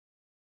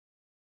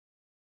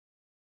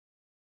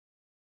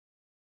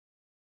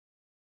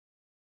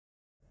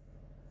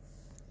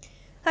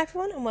Hi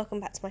everyone and welcome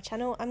back to my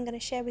channel. I'm going to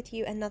share with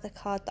you another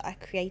card that I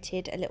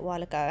created a little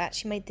while ago. I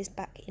actually made this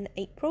back in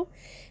April.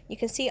 You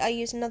can see I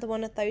used another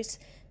one of those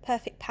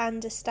perfect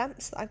panda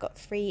stamps that I got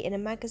free in a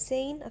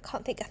magazine. I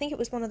think it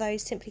was one of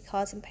those Simply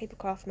Cards and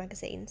Papercraft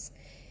magazines.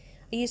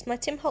 I used my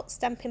Tim Holtz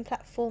stamping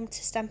platform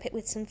to stamp it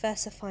with some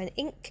VersaFine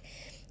ink,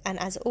 and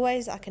as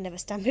always I can never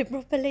stamp it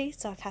properly,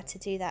 so I've had to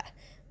do that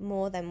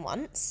more than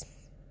once.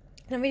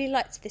 And I really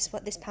liked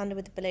this panda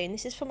with the balloon.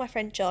 This is from my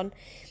friend John.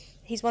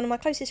 He's one of my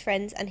closest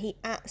friends and he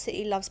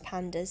absolutely loves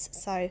pandas,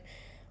 so I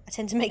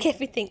tend to make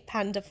everything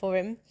panda for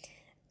him.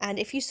 And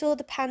if you saw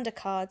the panda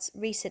cards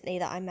recently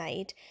that I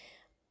made,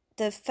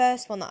 the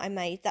first one that I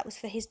made, that was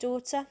for his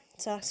daughter,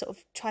 so I sort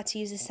of tried to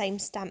use the same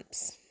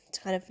stamps to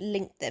kind of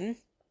link them.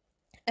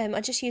 I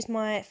just used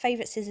my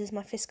favourite scissors,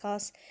 my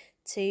Fiskars,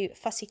 to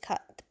fussy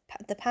cut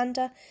the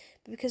panda,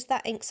 but because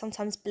that ink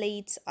sometimes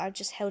bleeds, I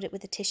just held it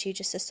with a tissue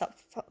just to stop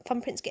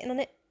thumbprints getting on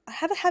it. I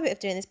have a habit of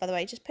doing this, by the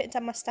way, just putting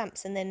down my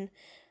stamps and then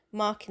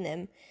marking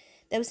them.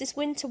 There was this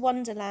Winter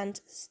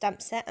Wonderland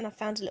stamp set and I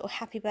found a little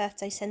happy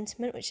birthday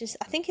sentiment, which is,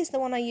 I think, is the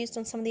one I used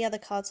on some of the other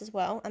cards as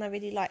well, and I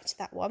really liked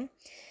that one.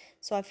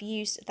 So I've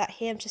used that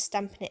here. I'm just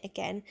stamping it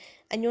again,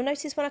 and you'll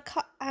notice when I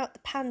cut out the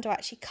panda I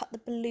actually cut the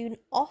balloon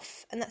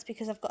off, and that's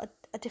because I've got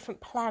a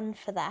different plan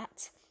for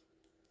that.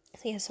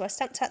 So yeah, so I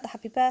stamped out the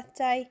happy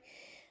birthday,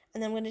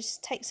 and then I'm going to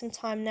just take some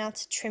time now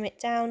to trim it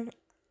down.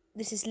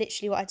 This is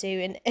literally what I do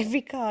in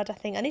every card, I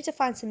think. I need to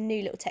find some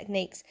new little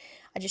techniques.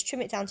 I just trim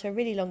it down to a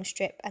really long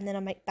strip and then I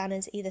make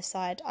banners either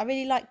side. I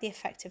really like the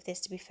effect of this,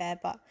 to be fair,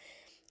 but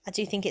I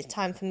do think it's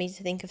time for me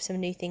to think of some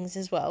new things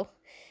as well.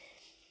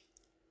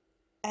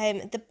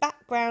 The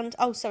background,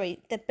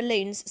 the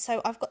balloons.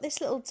 So I've got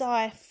this little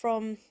die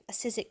from a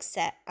Sizzix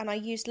set and I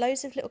used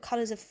loads of little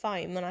colours of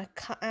foam and I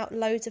cut out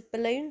loads of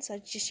balloons. I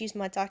just used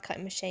my die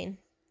cutting machine.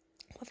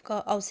 I've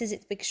got,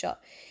 Sizzix Big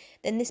Shot.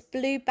 Then this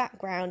blue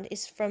background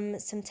is from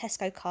some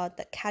Tesco card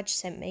that Kaj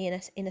sent me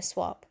in a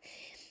swap.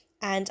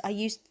 And I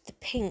used the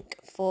pink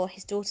for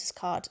his daughter's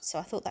card, so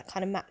I thought that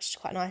kind of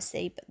matched quite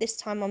nicely. But this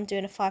time I'm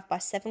doing a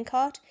 5x7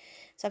 card.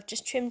 So I've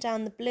just trimmed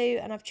down the blue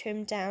and I've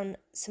trimmed down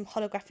some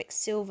holographic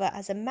silver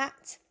as a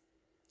matte.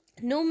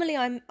 Normally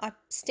I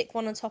stick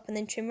one on top and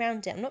then trim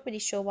round it. I'm not really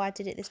sure why I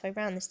did it this way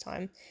round this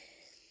time.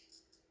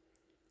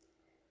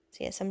 So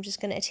yes, I'm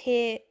just going to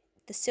adhere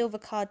the silver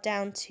card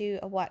down to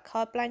a white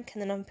card blank,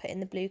 and then I'm putting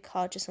the blue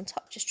card just on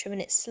top, just trimming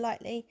it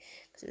slightly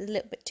because it was a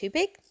little bit too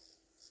big.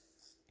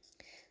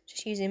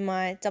 Just using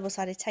my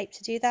double-sided tape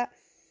to do that.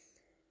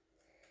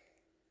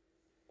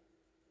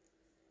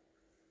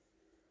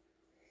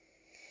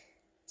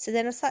 So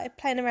then I started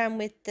playing around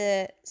with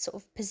the sort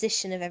of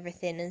position of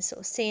everything and sort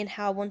of seeing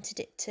how I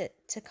wanted it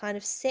to kind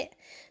of sit.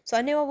 So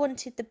I knew I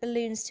wanted the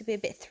balloons to be a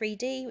bit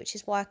 3D, which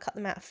is why I cut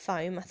them out of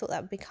foam. I thought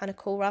that would be kind of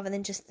cool rather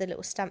than just the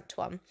little stamped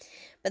one.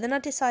 But then I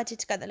decided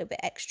to go that little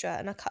bit extra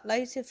and I cut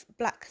loads of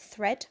black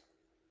thread.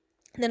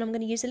 And then I'm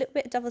going to use a little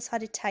bit of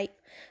double-sided tape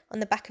on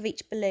the back of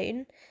each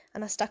balloon,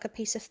 and I stuck a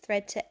piece of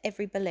thread to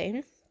every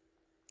balloon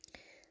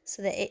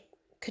so that it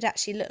could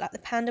actually look like the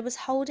panda was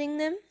holding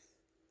them.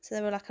 So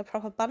they were like a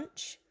proper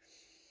bunch.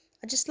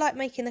 I just like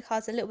making the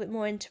cards a little bit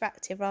more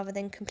interactive rather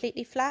than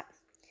completely flat.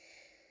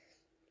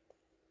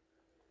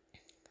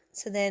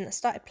 So then I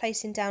started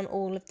placing down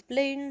all of the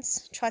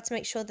balloons, tried to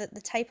make sure that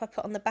the tape I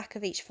put on the back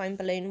of each foam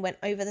balloon went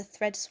over the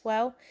thread as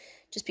well,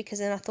 just because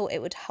then I thought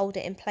it would hold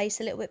it in place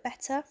a little bit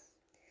better.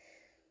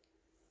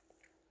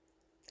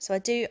 So I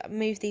do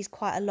move these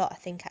quite a lot, I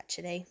think,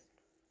 actually.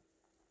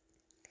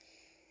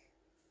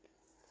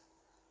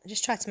 I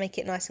just try to make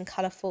it nice and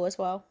colourful as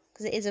well,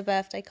 because it is a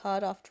birthday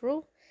card after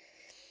all.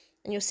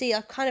 And you'll see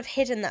I've kind of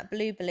hidden that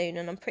blue balloon,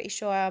 and I'm pretty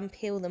sure I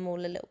unpeel them all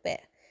a little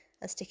bit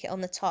and stick it on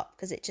the top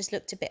because it just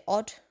looked a bit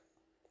odd.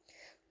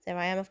 There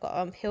I am, I've got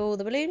to unpeel all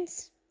the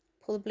balloons,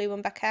 pull the blue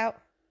one back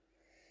out,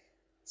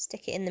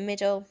 stick it in the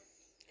middle,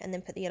 and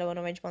then put the yellow and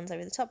orange ones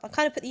over the top. I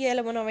kind of put the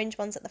yellow and orange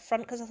ones at the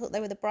front because I thought they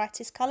were the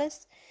brightest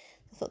colours.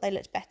 I thought they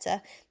looked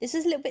better. This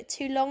is a little bit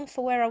too long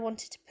for where I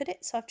wanted to put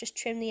it, so I've just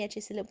trimmed the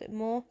edges a little bit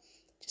more.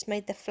 Just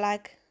made the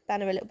flag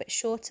banner a little bit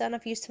shorter, and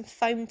I've used some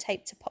foam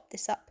tape to pop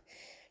this up,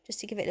 just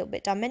to give it a little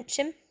bit of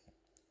dimension,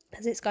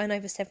 as it's going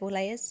over several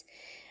layers.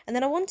 And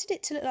then I wanted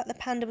it to look like the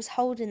panda was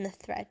holding the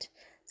thread.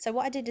 So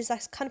what I did is I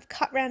kind of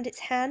cut round its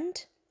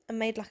hand and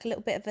made like a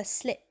little bit of a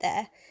slit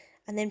there,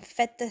 and then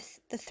fed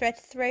the thread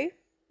through,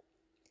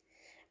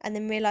 and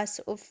then realised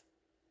sort of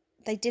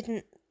they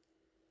didn't,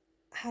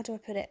 how do I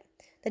put it?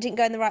 They didn't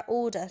go in the right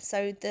order,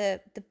 so the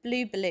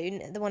blue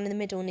balloon, the one in the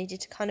middle,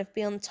 needed to kind of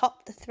be on top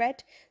of the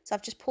thread. So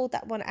I've just pulled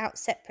that one out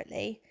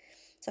separately.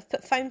 So I've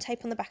put foam tape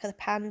on the back of the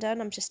panda and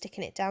I'm just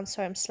sticking it down.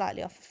 Sorry, I'm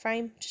slightly off the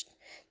frame. Just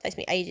takes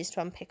me ages to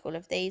unpick all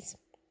of these.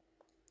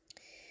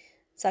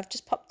 So I've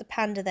just popped the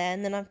panda there,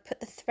 and then I've put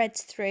the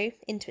threads through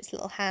into its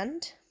little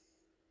hand.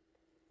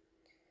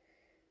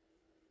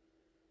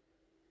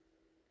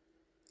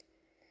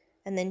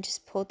 And then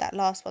just pulled that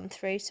last one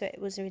through, so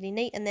it was really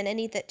neat. And then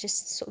any that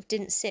just sort of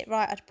didn't sit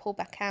right, I'd pull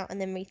back out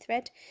and then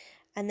rethread.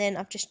 And then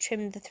I've just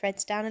trimmed the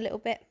threads down a little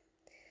bit.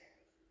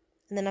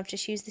 And then I've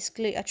just used this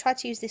glue. I tried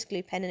to use this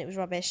glue pen and it was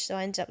rubbish, so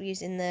I ended up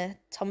using the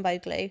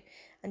Tombow glue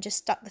and just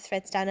stuck the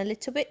threads down a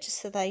little bit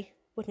just so they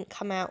wouldn't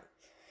come out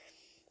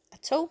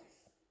at all,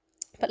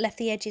 but left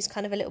the edges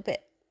kind of a little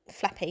bit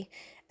flappy.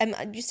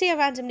 You see I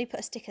randomly put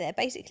a sticker there.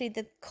 Basically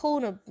the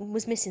corner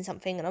was missing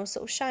something, and I was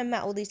sort of showing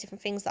Matt all these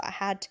different things that I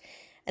had,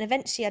 and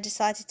eventually I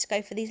decided to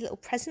go for these little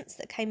presents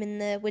that came in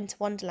the Winter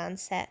Wonderland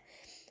set.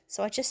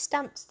 So I just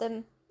stamped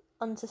them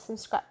onto some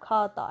scrap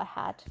card that I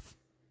had.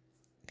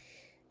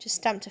 Just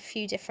stamped a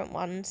few different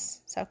ones,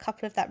 so a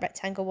couple of that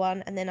rectangle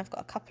one, and then I've got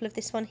a couple of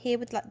this one here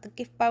with like the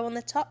gift bow on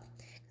the top,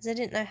 because I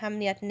didn't know how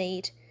many I'd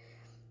need,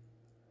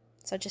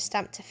 so I just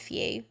stamped a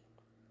few.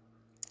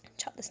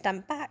 Chuck the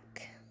stamp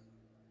back,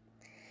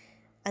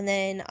 and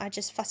then I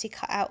just fussy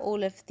cut out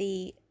all of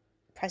the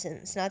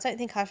presents. Now I don't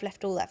think I've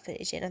left all that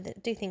footage in. I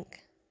do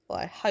think, or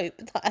I hope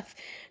that I've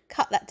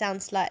cut that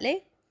down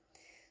slightly.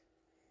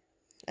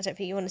 I don't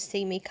think you want to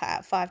see me cut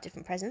out 5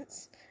 different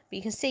presents. But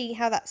you can see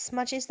how that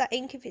smudges that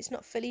ink if it's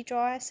not fully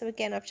dry. So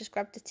again, I've just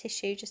grabbed a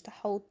tissue just to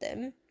hold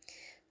them.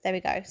 There we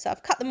go. So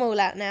I've cut them all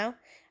out now.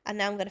 And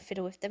now I'm going to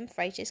fiddle with them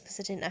for ages because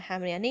I didn't know how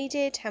many I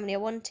needed, how many I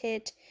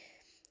wanted.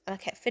 And I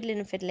kept fiddling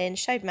and fiddling.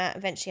 Showed Matt.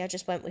 Eventually I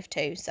just went with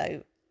 2.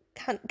 So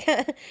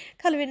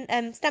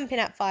stamping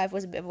out 5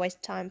 was a bit of a waste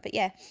of time. But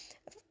yeah,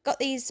 I've got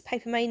these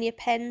Paper Mania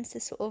pens. They're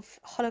sort of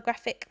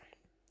holographic,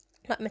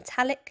 like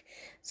metallic.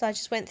 So I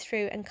just went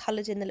through and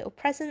coloured in the little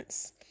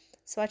presents.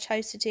 So I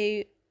chose to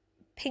do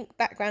pink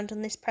background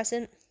on this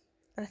present,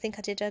 and I think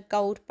I did a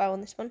gold bow on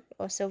this one,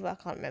 or silver, I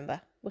can't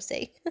remember, we'll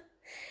see.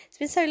 It's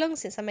been so long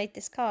since I made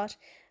this card.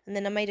 And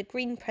then I made a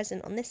green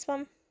present on this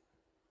one.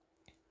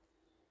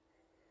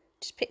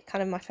 Just picked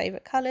kind of my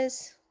favourite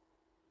colours.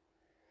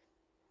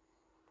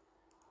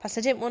 Plus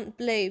I didn't want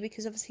blue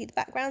because obviously the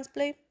background's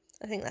blue.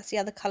 I think that's the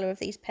other colour of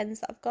these pens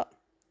that I've got.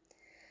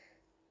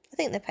 I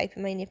think they're Paper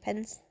Mania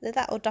pens. They're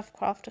that or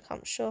Dovecraft,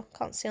 I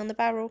can't see on the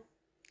barrel.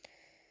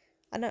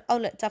 I know, oh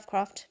look,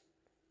 Dovecraft.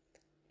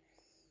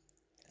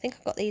 I think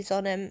I got these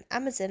on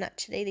Amazon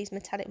actually, these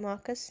metallic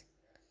markers.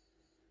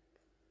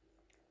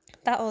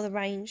 That or the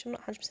range, I'm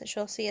not 100%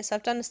 sure. So yes,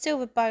 I've done a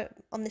silver bow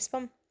on this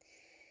one.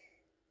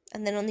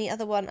 And then on the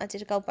other one I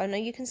did a gold bow. Now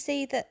you can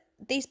see that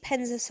these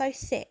pens are so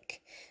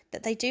thick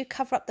that they do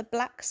cover up the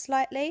black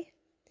slightly,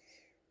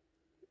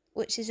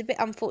 which is a bit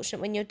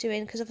unfortunate when you're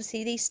doing, because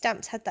obviously these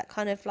stamps had that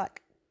kind of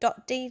like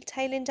dot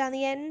detailing down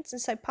the ends,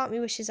 and so part of me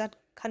wishes I'd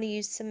kind of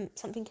used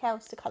something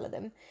else to colour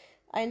them.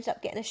 I ended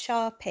up getting a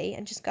Sharpie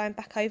and just going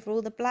back over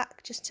all the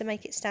black just to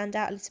make it stand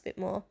out a little bit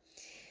more,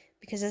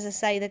 because as I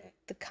say,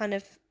 the kind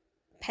of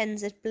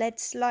pens have bled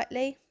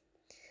slightly,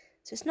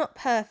 so it's not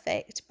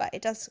perfect, but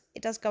it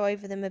does go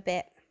over them a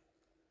bit.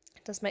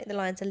 It does make the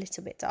lines a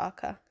little bit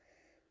darker,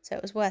 so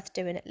it was worth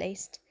doing at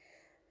least.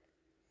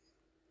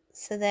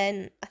 So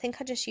then I think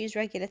I just used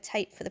regular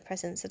tape for the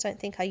presents. I don't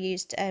think I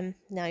used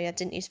no, I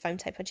didn't use foam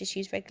tape. I just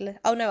used regular,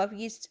 oh no, I've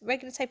used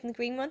regular tape on the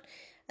green one,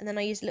 and then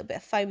I used a little bit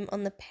of foam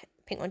on the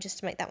pink one just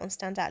to make that one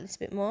stand out a little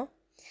bit more.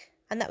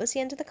 And that was the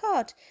end of the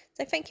card.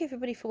 So thank you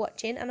everybody for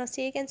watching, and I'll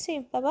see you again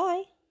soon. Bye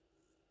bye.